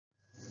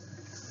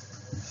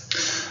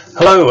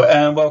Hello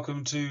and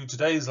welcome to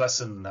today's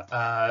lesson.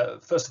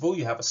 First of all,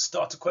 you have a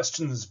starter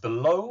questions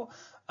below.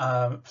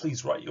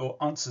 Please write your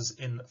answers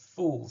in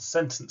full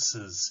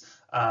sentences.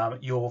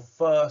 Your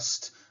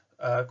first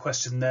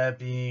question there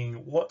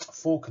being, what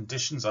four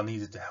conditions are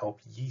needed to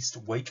help yeast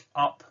wake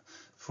up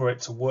for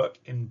it to work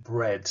in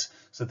bread?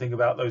 So think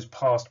about those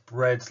past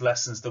bread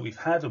lessons that we've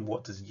had and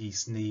what does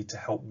yeast need to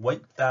help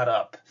wake that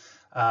up.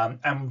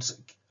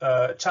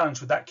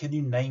 Challenge with that, can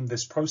you name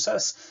this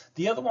process?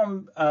 The other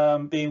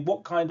one being,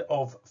 what kind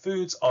of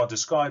foods are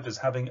described as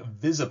having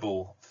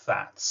visible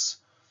fats?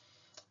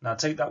 Now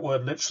take that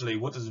word literally,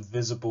 what does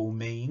visible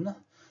mean?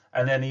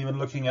 And then even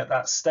looking at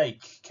that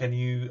steak, can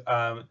you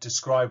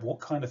describe what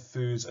kind of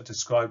foods are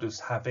described as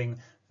having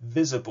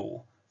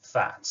visible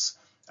fats?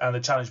 And the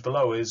challenge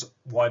below is,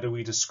 why do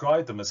we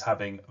describe them as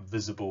having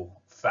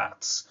visible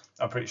fats?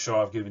 I'm pretty sure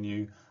I've given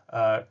you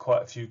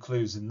quite a few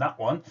clues in that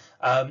one.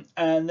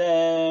 And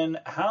then,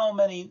 how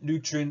many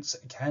nutrients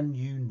can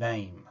you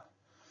name?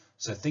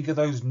 So think of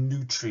those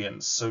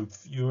nutrients. So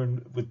you're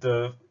with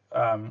the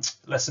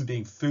lesson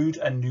being food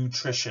and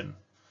nutrition.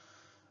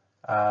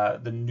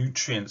 The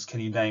nutrients, can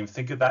you name?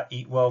 Think of that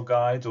Eat Well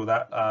guide, or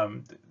that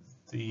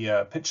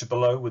the picture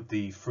below with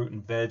the fruit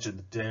and veg and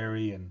the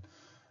dairy and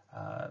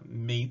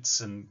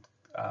meats and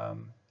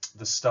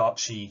the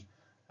starchy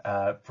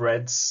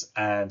breads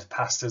and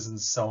pastas and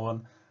so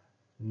on.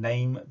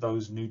 Name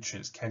those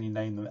nutrients. Can you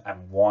name them,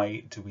 and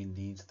why do we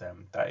need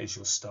them? That is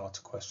your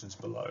starter questions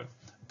below.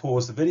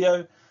 Pause the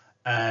video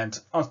and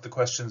answer the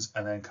questions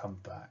and then come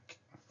back.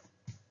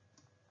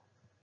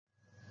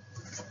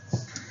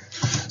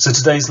 So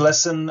today's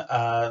lesson,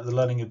 the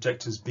learning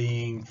objectives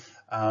being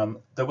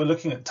that we're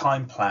looking at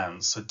time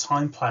plans. So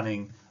time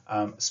planning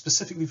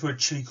specifically for a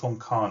chili con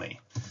carne.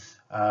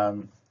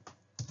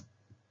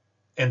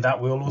 In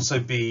that we'll also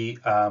be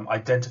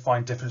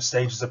identifying different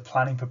stages of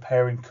planning,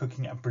 preparing,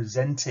 cooking and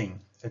presenting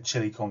a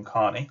chili con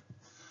carne.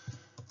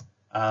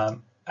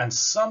 And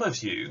some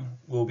of you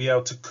will be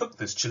able to cook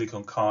this chili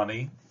con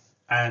carne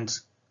and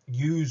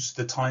use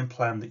the time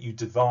plan that you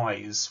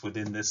devise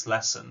within this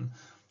lesson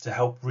to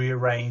help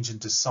rearrange and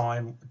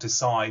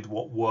decide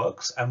what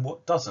works and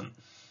what doesn't.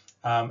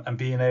 And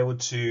being able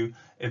to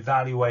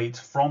evaluate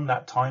from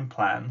that time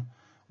plan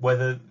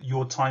whether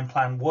your time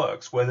plan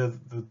works, whether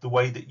the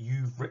way that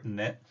you've written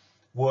it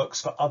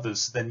works for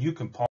others. Then you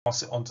can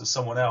pass it on to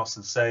someone else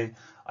and say,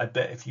 I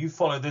bet if you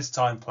follow this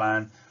time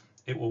plan,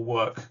 it will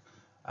work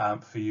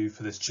for you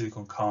for this chili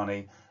con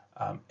carne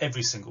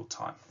every single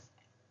time.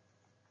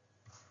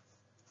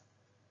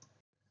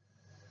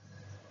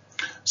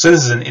 So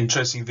this is an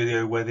interesting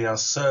video where they are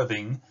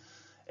serving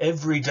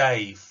every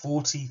day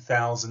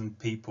 40,000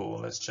 people.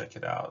 Let's check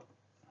it out.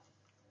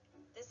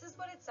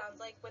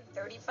 Sounds like when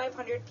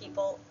 3,500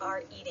 people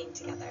are eating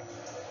together.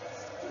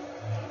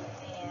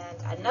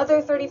 And another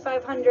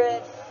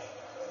 3,500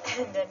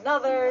 and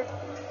another.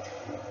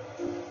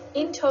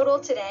 In total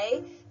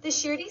today, the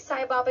Shirdi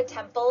Sai Baba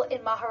temple in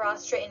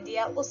Maharashtra,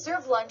 India will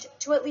serve lunch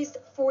to at least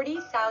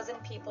 40,000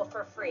 people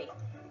for free.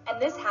 And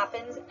this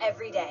happens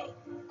every day,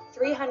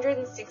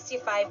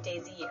 365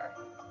 days a year.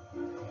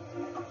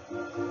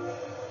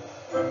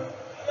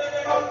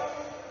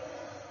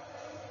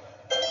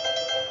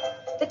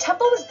 The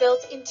temple was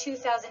built in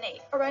 2008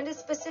 around a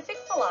specific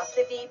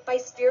philosophy by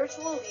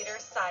spiritual leader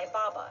Sai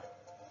Baba.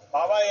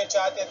 बाबा ये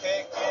चाहते थे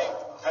कि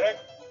हर एक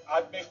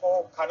आदमी को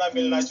खाना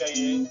मिलना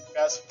चाहिए,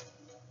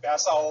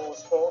 प्यासा हो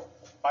उसको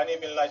पानी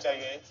मिलना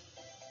चाहिए.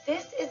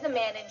 This is the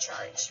man in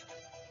charge.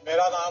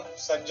 मेरा नाम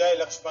संजय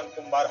लक्ष्मण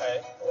कुमार है.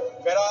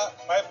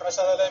 मैं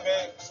प्रसादालय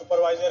में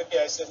सुपरवाइजर की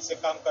हैसियत से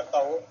काम करता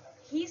हूँ.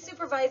 He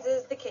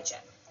supervises the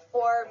kitchen,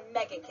 or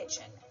mega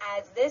kitchen,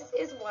 as this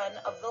is one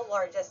of the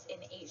largest in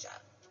Asia.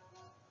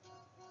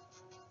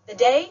 The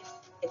day,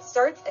 it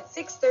starts at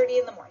 6:30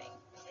 in the morning.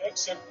 एक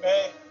शिफ्ट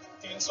में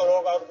 300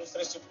 लोग और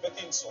दूसरे शिफ्ट में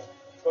 300,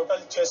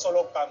 टोटल 600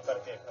 लोग काम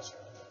करते हैं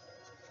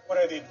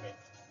पूरे दिन में.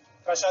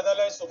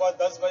 प्रसादालय सुबह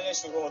 10 बजे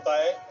शुरू होता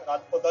है,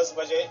 रात को 10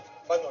 बजे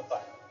बंद होता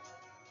है.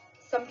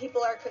 Some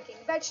people are cooking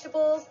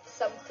vegetables,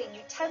 some clean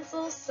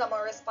utensils, some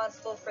are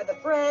responsible for the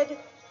bread.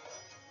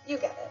 You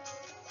get it.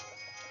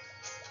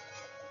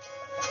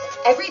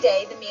 Every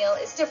day the meal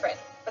is different,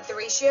 but the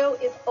ratio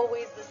is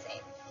always the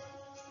same.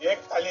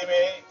 एक थाली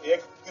में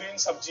एक ग्रीन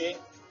सब्जी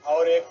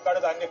और एक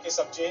कडधान्य की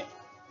सब्जी,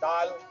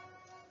 दाल,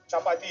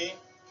 चपाती,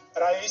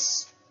 राइस,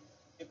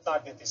 इतना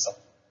देती सब.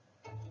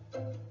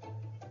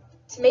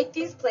 To make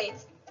these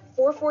plates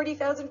for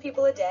 40,000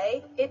 people a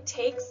day, it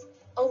takes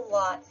a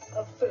lot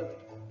of food.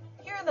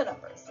 Here are the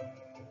numbers.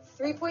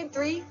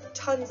 3.3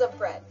 tons of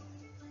bread,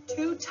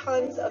 2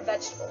 tons of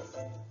vegetables,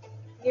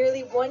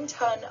 nearly 1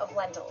 ton of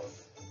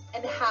lentils,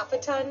 and half a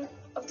ton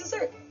of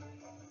dessert.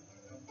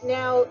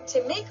 Now,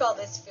 to make all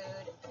this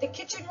food, the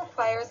kitchen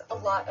requires a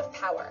lot of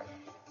power.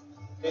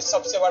 इस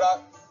सबसे बड़ा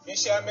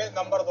Asia में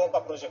number 2 का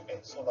project है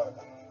solar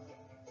का.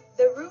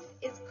 The roof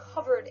is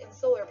covered in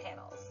solar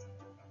panels.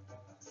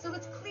 So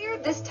it's clear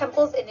this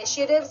temple's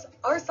initiatives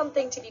are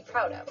something to be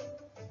proud of.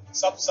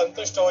 सब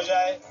संतुष्ट हो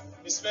जाए,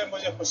 इसमें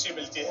मुझे खुशी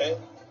मिलती है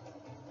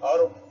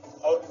और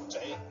कुछ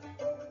चाहिए.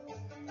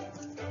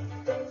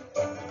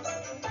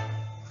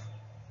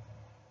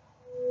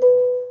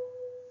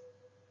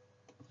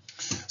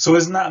 So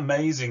isn't that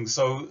amazing?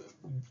 So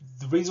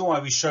the reason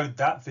why we showed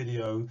that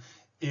video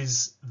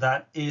is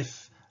that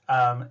if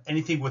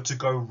anything were to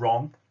go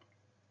wrong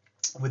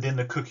within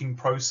the cooking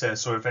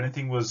process, or if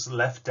anything was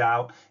left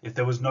out, if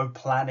there was no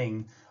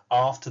planning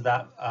after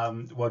that,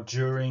 well,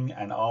 during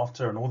and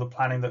after, and all the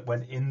planning that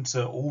went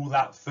into all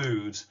that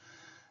food,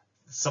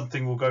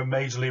 something will go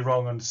majorly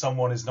wrong and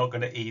someone is not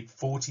going to eat.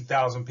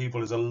 40,000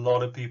 people is a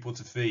lot of people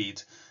to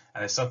feed,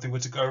 and if something were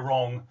to go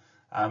wrong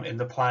in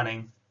the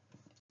planning,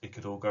 it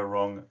could all go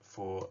wrong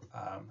for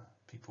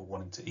people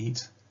wanting to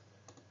eat.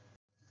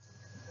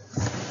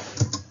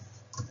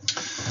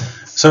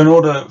 So in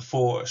order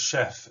for a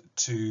chef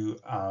to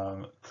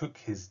cook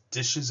his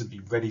dishes and be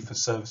ready for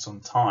service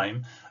on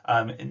time,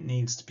 it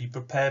needs to be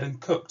prepared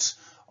and cooked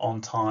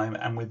on time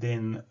and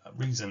within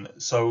reason.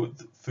 So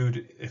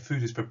if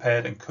food is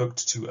prepared and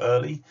cooked too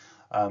early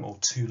or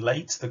too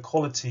late, the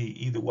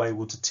quality either way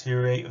will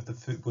deteriorate. If the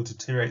food will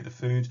deteriorate the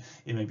food,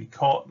 it may be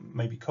cold,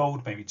 maybe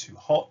too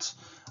hot,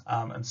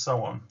 and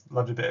so on.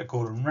 Loved a bit of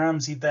Gordon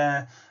Ramsay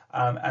there,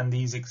 and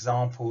these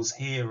examples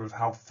here of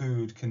how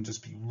food can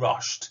just be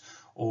rushed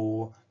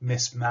or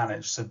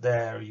mismanaged. So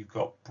there you've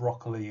got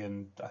broccoli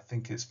and I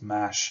think it's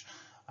mash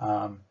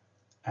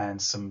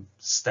and some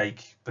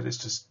steak, but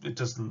it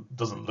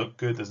doesn't look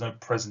good. There's no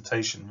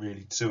presentation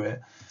really to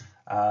it.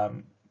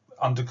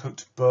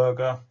 Undercooked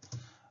burger,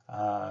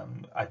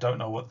 I don't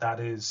know what that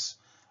is.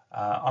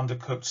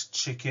 Undercooked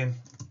chicken,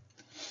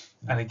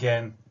 and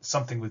again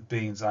something with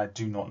beans. I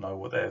do not know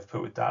what they have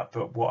put with that,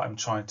 but what I'm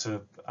trying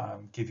to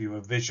give you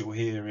a visual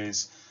here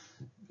is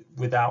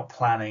without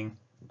planning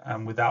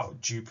and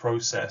without due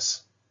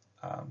process,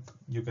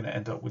 you're going to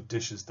end up with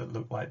dishes that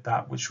look like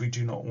that, which we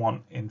do not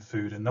want in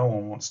food, and no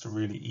one wants to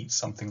really eat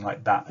something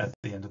like that at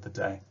the end of the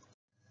day.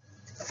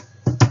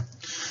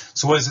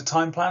 So what is a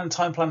time plan? A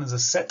time plan is a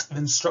set of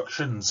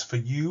instructions for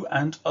you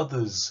and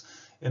others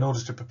in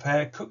order to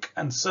prepare, cook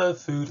and serve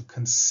food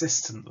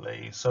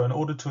consistently. So in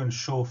order to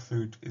ensure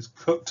food is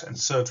cooked and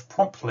served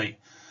promptly,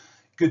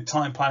 good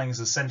time planning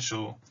is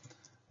essential.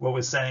 What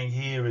we're saying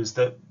here is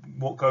that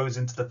what goes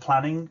into the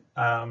planning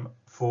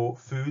for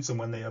foods and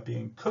when they are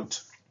being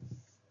cooked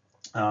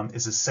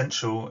is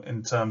essential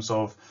in terms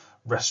of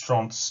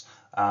restaurants,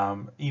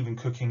 even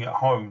cooking at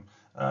home.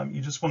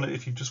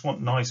 If you just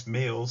want nice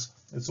meals,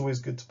 it's always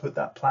good to put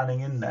that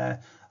planning in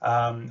there.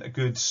 A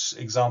good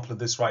example of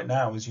this right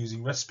now is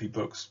using recipe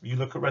books. You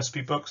look at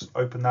recipe books,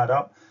 open that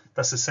up.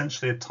 That's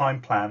essentially a time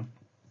plan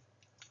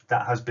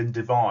that has been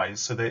devised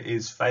so that it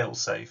is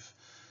fail-safe.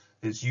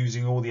 It's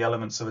using all the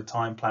elements of a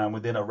time plan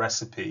within a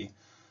recipe,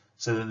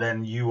 so that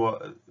then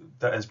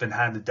that has been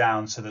handed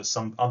down so that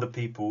some other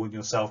people and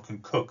yourself can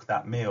cook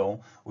that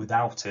meal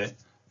without it,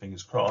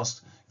 fingers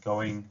crossed,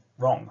 going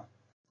wrong.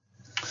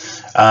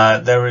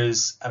 There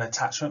is an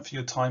attachment for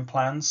your time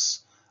plans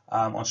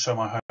on Show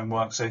My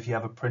Homework. So if you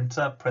have a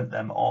printer, print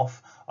them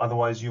off.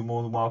 Otherwise, you're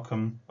more than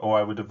welcome, or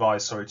I would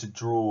advise, to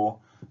draw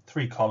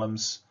 3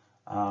 columns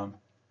on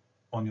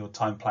your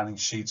time planning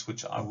sheets,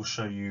 which I will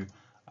show you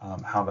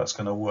how that's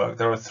going to work.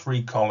 There are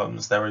 3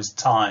 columns. There is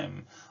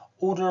time,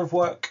 order of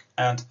work,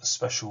 and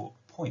special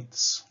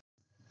points.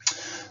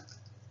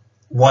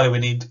 Why do we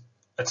need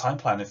a time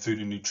plan in food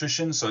and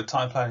nutrition? So a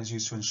time plan is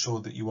used to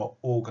ensure that you are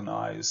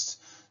organized,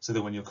 so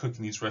that when you're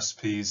cooking these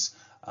recipes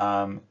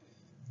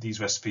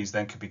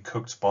then can be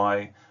cooked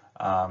by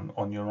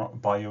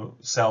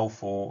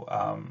yourself,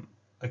 or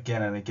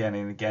again and again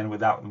and again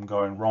without them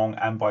going wrong,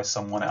 and by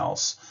someone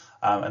else.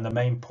 And the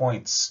main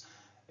points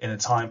in a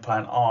time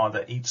plan are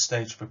that each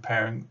stage of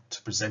preparing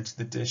to presenting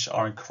the dish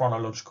are in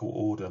chronological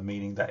order,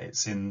 meaning that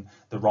it's in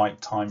the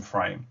right time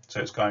frame. So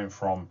it's going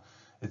from,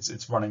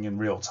 it's running in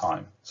real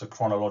time. So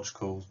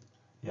chronological,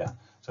 yeah.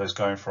 So it's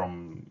going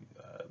from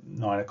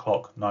 9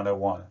 o'clock,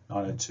 9:01,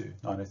 9:02,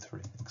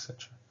 9:03,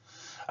 etc.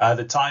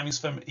 The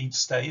timings from each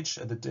stage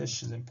of the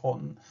dish is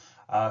important.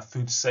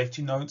 Food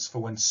safety notes for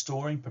when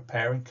storing,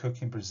 preparing,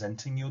 cooking,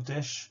 presenting your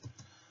dish.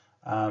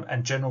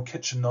 And general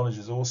kitchen knowledge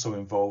is also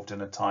involved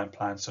in a time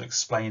plan. So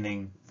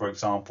explaining, for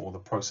example, the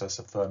process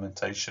of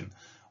fermentation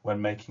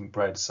when making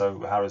bread.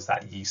 So how does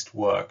that yeast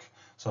work?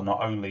 So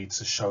not only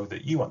to show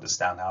that you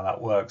understand how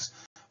that works,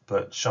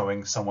 but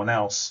showing someone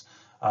else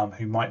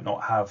who might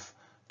not have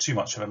too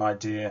much of an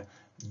idea,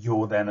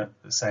 you're then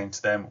saying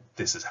to them,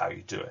 this is how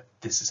you do it.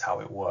 This is how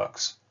it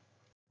works.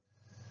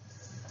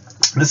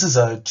 This is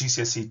a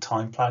GCSE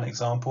time plan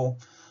example.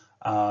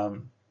 So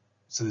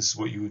this is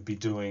what you would be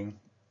doing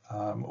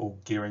or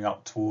gearing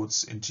up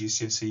towards in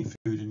GCSE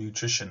food and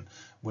nutrition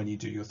when you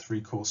do your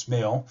 3-course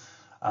meal,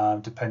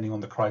 depending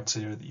on the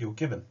criteria that you're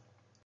given.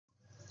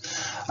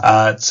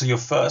 So your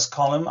first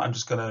column, I'm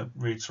just going to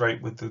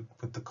reiterate with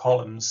the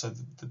columns. So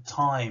the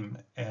time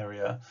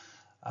area,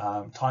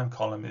 time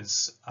column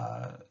is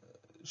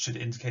should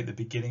indicate the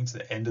beginning to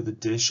the end of the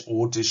dish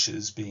or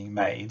dishes being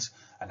made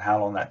and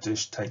how long that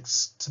dish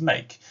takes to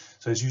make.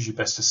 So it's usually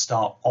best to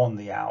start on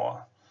the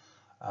hour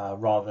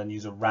rather than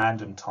use a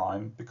random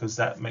time, because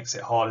that makes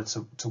it harder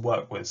to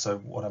work with. So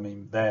what I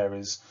mean there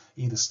is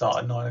either start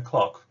at 9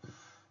 o'clock,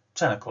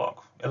 10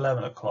 o'clock,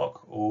 11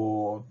 o'clock,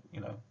 or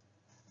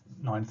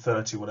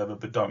 9:30, whatever,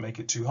 but don't make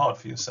it too hard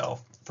for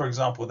yourself. For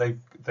example,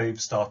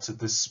 they've started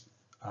this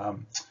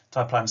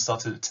Timeplan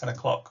started at 10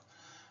 o'clock.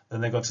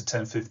 Then they got to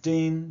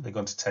 10:15, they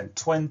got to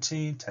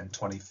 10:20,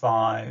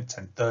 10:25,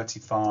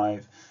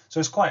 10:35. So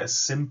it's quite a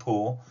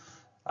simple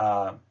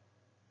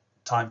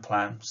time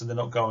plan. So they're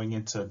not going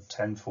into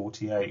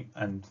 10:48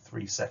 and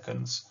 3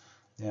 seconds.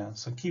 Yeah,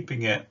 so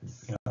keeping it,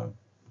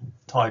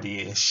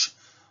 tidy-ish,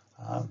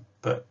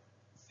 but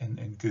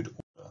in good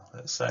order,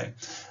 let's say.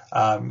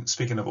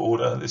 Speaking of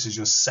order, this is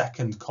your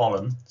second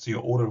column, so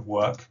your order of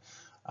work.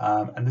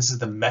 And this is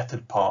the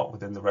method part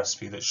within the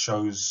recipe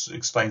that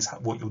explains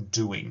what you're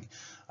doing.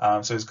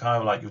 So it's kind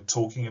of like you're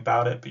talking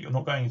about it, but you're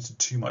not going into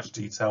too much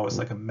detail. It's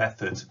like a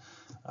method.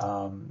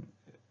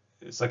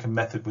 It's like a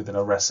method within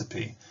a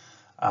recipe.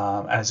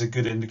 And it's a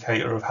good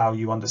indicator of how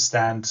you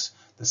understand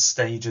the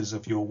stages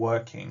of your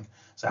working.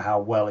 So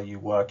how well are you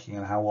working,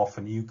 and how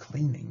often are you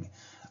cleaning?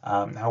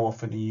 How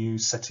often are you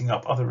setting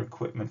up other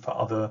equipment for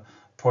other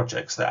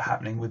projects that are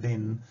happening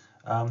within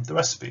the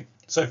recipe?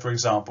 So for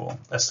example,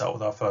 let's start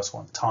with our first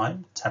one.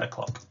 Time, 10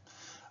 o'clock.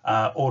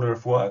 Order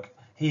of work.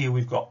 Here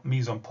we've got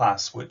mise en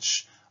place,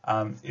 which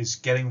is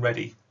getting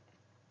ready.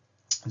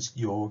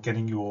 You're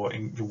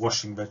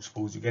washing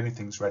vegetables, you're getting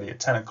things ready. At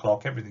 10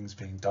 o'clock, everything's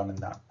being done in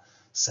that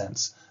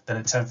sense. Then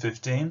at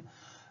 10:15,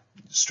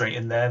 straight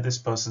in there, this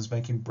person's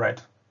making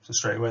bread. So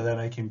straight away they're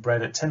making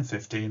bread at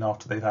 10:15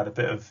 after they've had a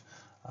bit of,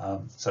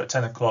 so at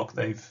 10 o'clock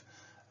they've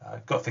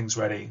got things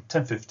ready.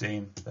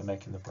 10:15, they're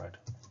making the bread.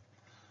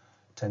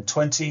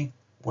 10:20,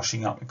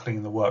 washing up and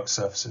cleaning the work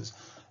surfaces.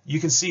 You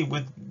can see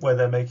where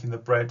they're making the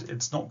bread,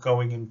 it's not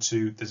going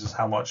into this is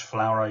how much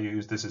flour I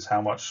use, this is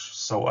how much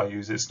salt I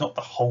use. It's not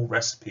the whole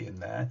recipe in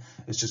there.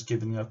 It's just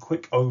giving a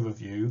quick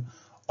overview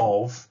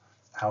of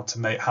how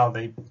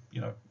they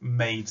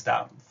made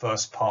that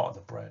first part of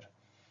the bread.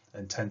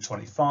 And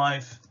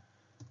 10:25,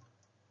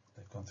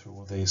 they've gone through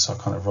all these, so I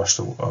kind of rushed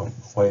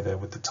away there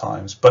with the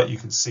times, but you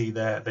can see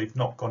there they've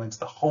not gone into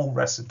the whole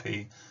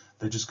recipe.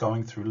 They're just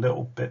going through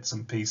little bits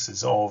and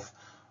pieces of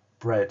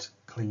bread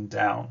cleaned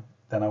down.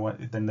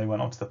 Then they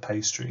went on to the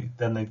pastry.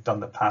 Then they've done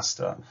the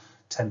pasta.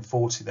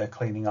 10:40, they're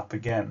cleaning up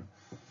again.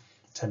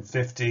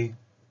 10:50,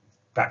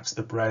 back to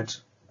the bread.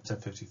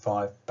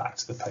 10:55, back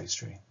to the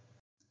pastry.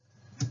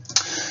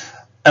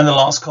 And the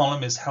last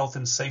column is health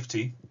and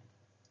safety,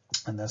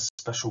 and there's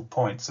special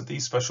points. So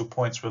these special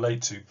points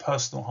relate to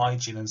personal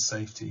hygiene and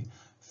safety,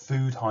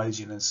 food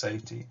hygiene and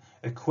safety,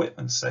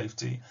 equipment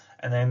safety,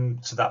 and then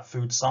to that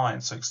food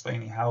science. So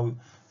explaining how,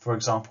 for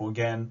example,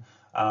 again,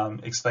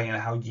 explaining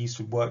how yeast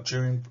would work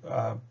during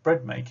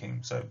bread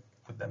making. So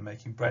with them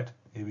making bread,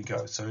 here we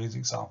go. So here's an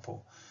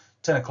example.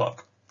 10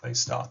 o'clock, they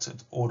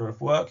started. Order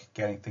of work,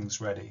 getting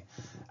things ready.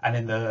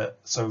 And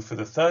so for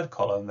the third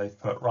column, they've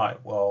put, right,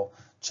 well,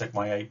 check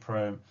my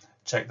apron,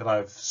 check that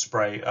I've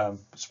sprayed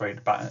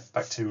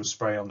bacterial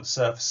spray on the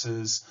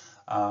surfaces,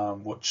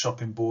 what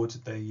chopping board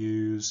did they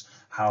use,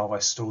 how have I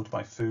stored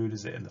my food,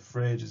 is it in the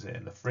fridge, is it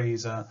in the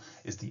freezer,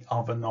 is the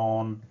oven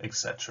on,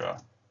 etc.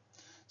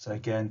 So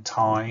again,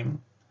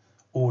 time,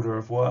 order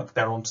of work,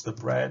 they're onto the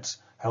bread,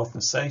 health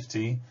and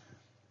safety,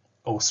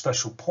 or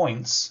special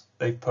points,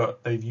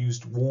 they've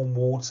used warm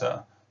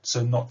water,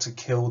 so not to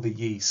kill the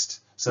yeast.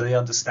 So they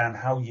understand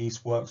how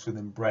yeast works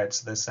within bread.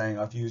 So they're saying,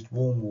 I've used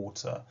warm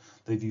water.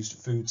 They've used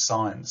food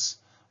science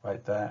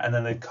right there. And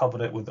then they've covered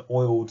it with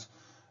oiled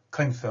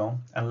cling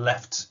film and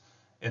left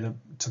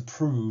to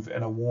prove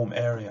in a warm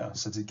area.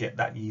 So to get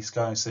that yeast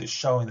going. So it's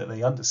showing that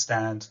they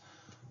understand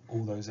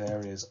all those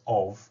areas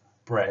of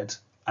bread,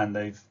 and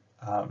they've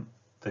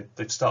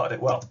started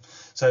it well.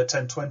 So at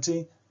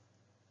 10:20,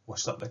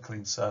 washed up their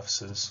clean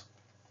surfaces.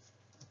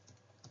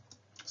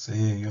 So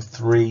here your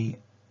three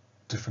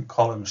different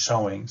columns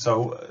showing.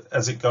 So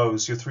as it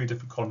goes, your three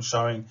different columns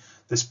showing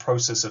this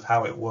process of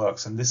how it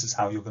works, and this is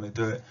how you're going to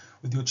do it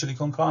with your chili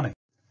con carne.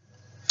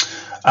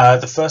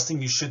 The first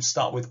thing you should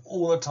start with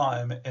all the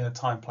time in a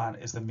time plan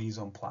is the mise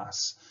en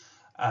place.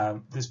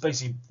 This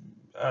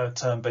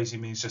term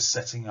basically means just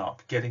setting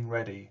up, getting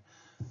ready.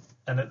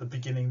 And at the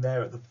beginning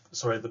there, at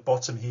the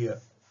bottom here,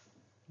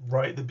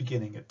 right at the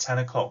beginning at 10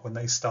 o'clock when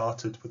they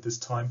started with this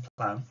time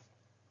plan,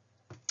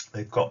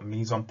 they've got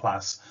mise en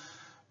place,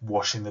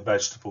 washing the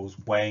vegetables,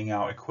 weighing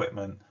out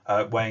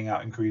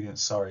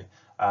ingredients,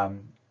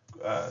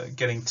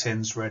 getting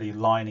tins ready,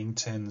 lining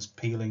tins,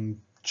 peeling,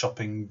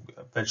 chopping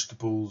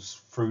vegetables,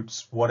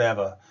 fruits,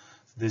 whatever.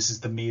 This is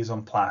the mise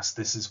en place.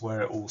 This is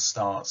where it all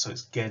starts. So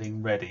it's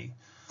getting ready.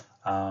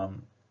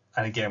 And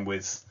again,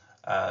 with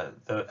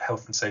the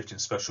health and safety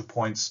and special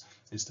points,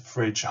 is the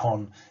fridge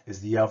on,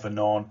 is the oven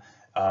on,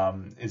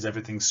 is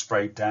everything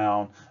sprayed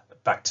down,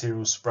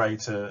 bacterial spray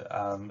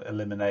to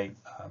eliminate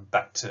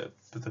the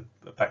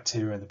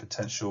bacteria and the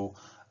potential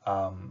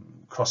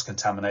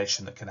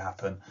cross-contamination that can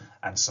happen,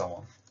 and so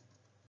on.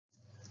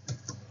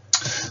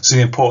 So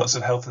the importance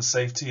of health and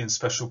safety and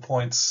special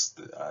points,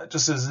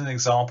 just as an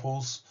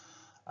examples,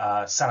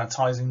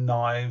 sanitizing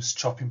knives,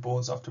 chopping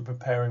boards after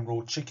preparing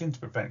raw chicken to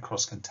prevent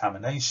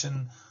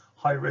cross-contamination,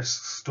 high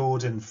risk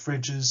stored in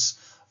fridges,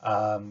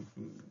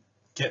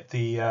 get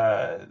the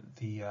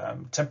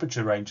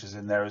temperature ranges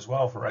in there as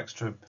well for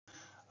extra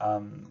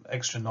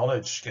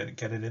knowledge.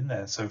 Get it in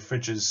there. So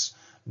fridges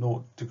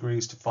 0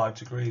 degrees to 5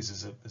 degrees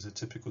is a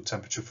typical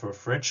temperature for a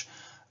fridge.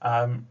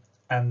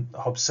 And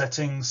hob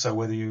settings, so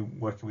whether you're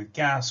working with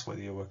gas,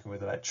 whether you're working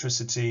with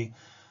electricity,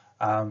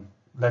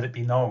 let it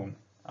be known.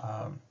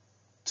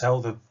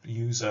 Tell the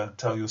user,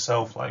 tell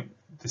yourself, like,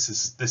 this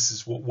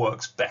is what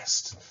works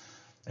best,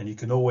 and you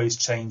can always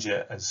change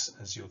it as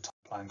your time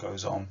plan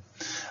goes on.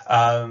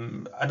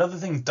 Another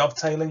thing,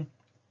 dovetailing,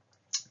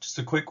 just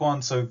a quick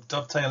one. So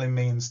dovetailing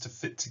means to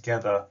fit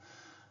together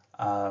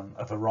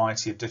a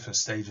variety of different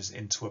stages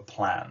into a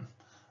plan.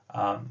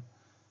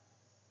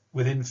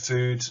 Within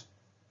food,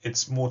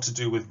 it's more to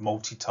do with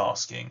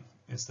multitasking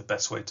is the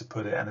best way to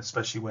put it, and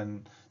especially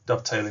when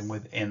dovetailing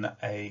within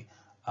a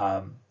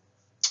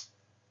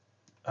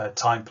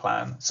time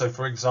plan. So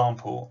for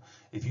example,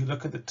 if you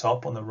look at the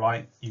top on the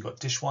right, you've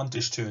got dish 1,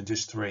 dish 2 and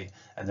dish 3,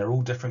 and they're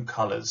all different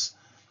colors.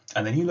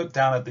 And then you look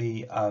down at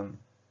the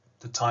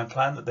time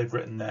plan that they've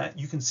written there,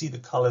 you can see the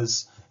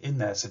colors in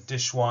there. So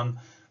dish 1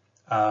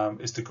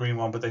 is the green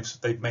one, but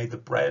they've made the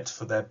bread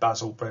for their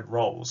basil bread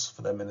rolls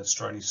for their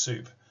minestrone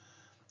soup.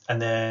 And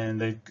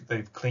then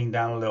they've cleaned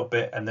down a little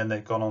bit, and then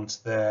they've gone on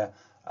to their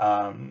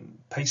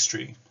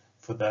pastry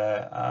for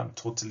their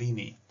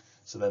tortellini.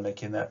 So they're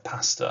making their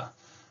pasta.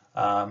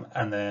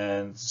 And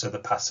then so the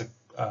pasta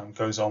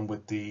goes on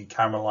with the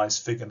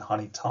caramelized fig and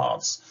honey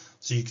tarts.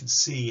 So you can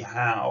see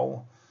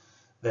how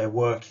they're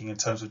working in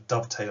terms of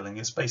dovetailing.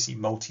 It's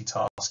basically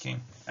multitasking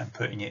and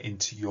putting it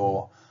into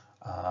your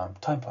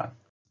time plan.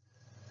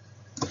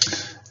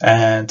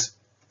 And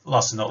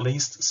last but not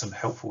least, some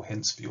helpful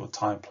hints for your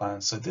time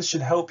plan. So this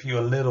should help you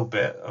a little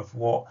bit of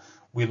what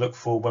we look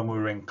for when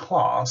we're in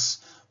class,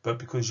 but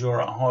because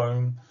you're at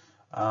home,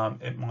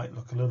 it might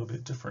look a little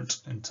bit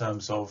different in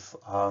terms of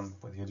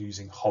whether you're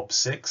using hob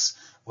 6,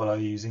 well, are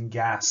you using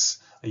gas?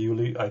 Are you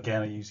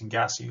using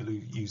gas? Are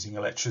you using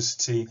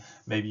electricity?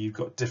 Maybe you've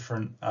got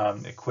different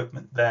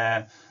equipment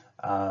there.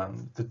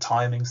 The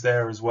timings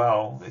there as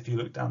well. If you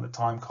look down the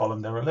time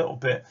column, they're a little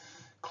bit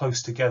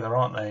close together,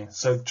 aren't they?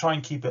 So try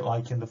and keep it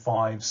like in the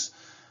 5s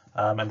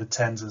and the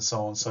 10s and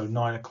so on. So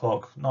 9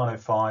 o'clock,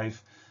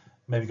 9:05,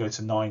 maybe go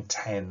to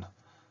 9:10.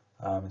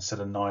 Instead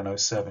of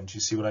 9:07. Do you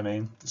see what I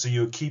mean? So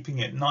you're keeping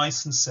it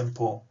nice and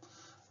simple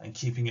and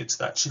keeping it to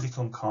that chili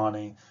con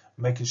carne,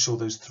 making sure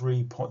those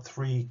 3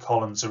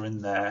 columns are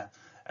in there,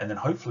 and then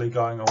hopefully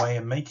going away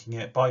and making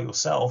it by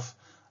yourself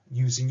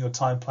using your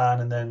time plan,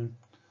 and then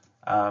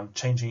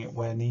changing it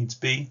where needs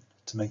be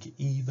to make it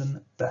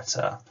even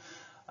better.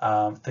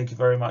 Thank you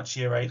very much,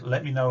 Year 8.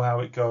 Let me know how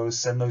it goes.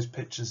 Send those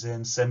pictures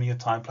in. Send me your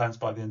time plans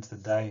by the end of the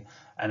day,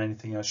 and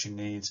anything else you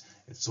need.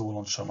 It's all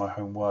on Show My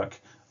Homework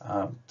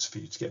for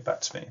you to get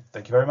back to me.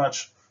 Thank you very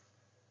much.